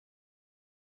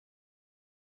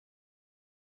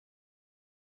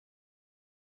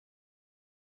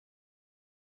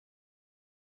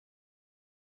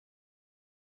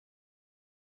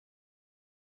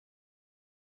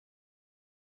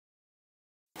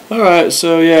Alright,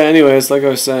 so yeah, anyways, like I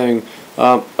was saying,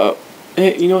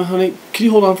 hey, you know what, honey, can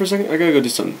you hold on for a second? I gotta go do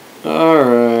something.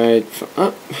 Alright,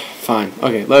 fine.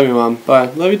 Okay, love you, Mom. Bye.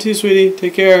 Love you too, sweetie.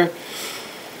 Take care.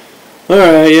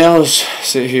 Alright, yeah, I'll just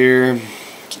sit here,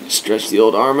 stretch the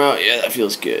old arm out. Yeah, that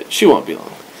feels good. She won't be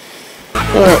long.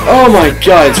 Alright, oh my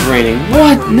god, it's raining.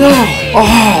 What? No!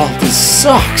 Oh, this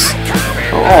sucks.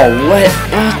 Oh, wet.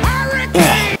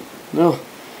 No.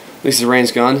 At least the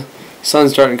rain's gone.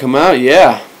 Sun's starting to come out.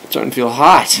 Yeah. Starting to feel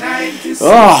hot.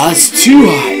 Oh, that's too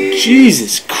hot.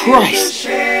 Jesus Christ.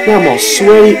 Now I'm all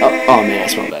sweaty. Oh man, I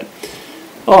smell bad.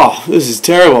 Oh, this is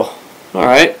terrible.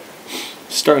 Alright.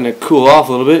 Starting to cool off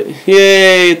a little bit.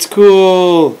 Yay, it's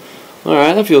cool.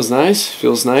 Alright, that feels nice.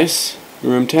 Feels nice.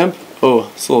 Room temp.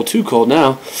 Oh, it's a little too cold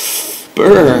now.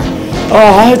 Brr.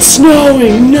 Oh, it's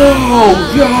snowing. No.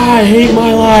 God, I hate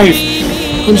my life.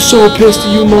 I'm so pissed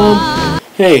at you, Mom.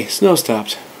 Hey, snow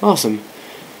stopped. Awesome.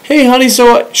 Hey, honey,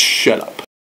 so what? Shut up.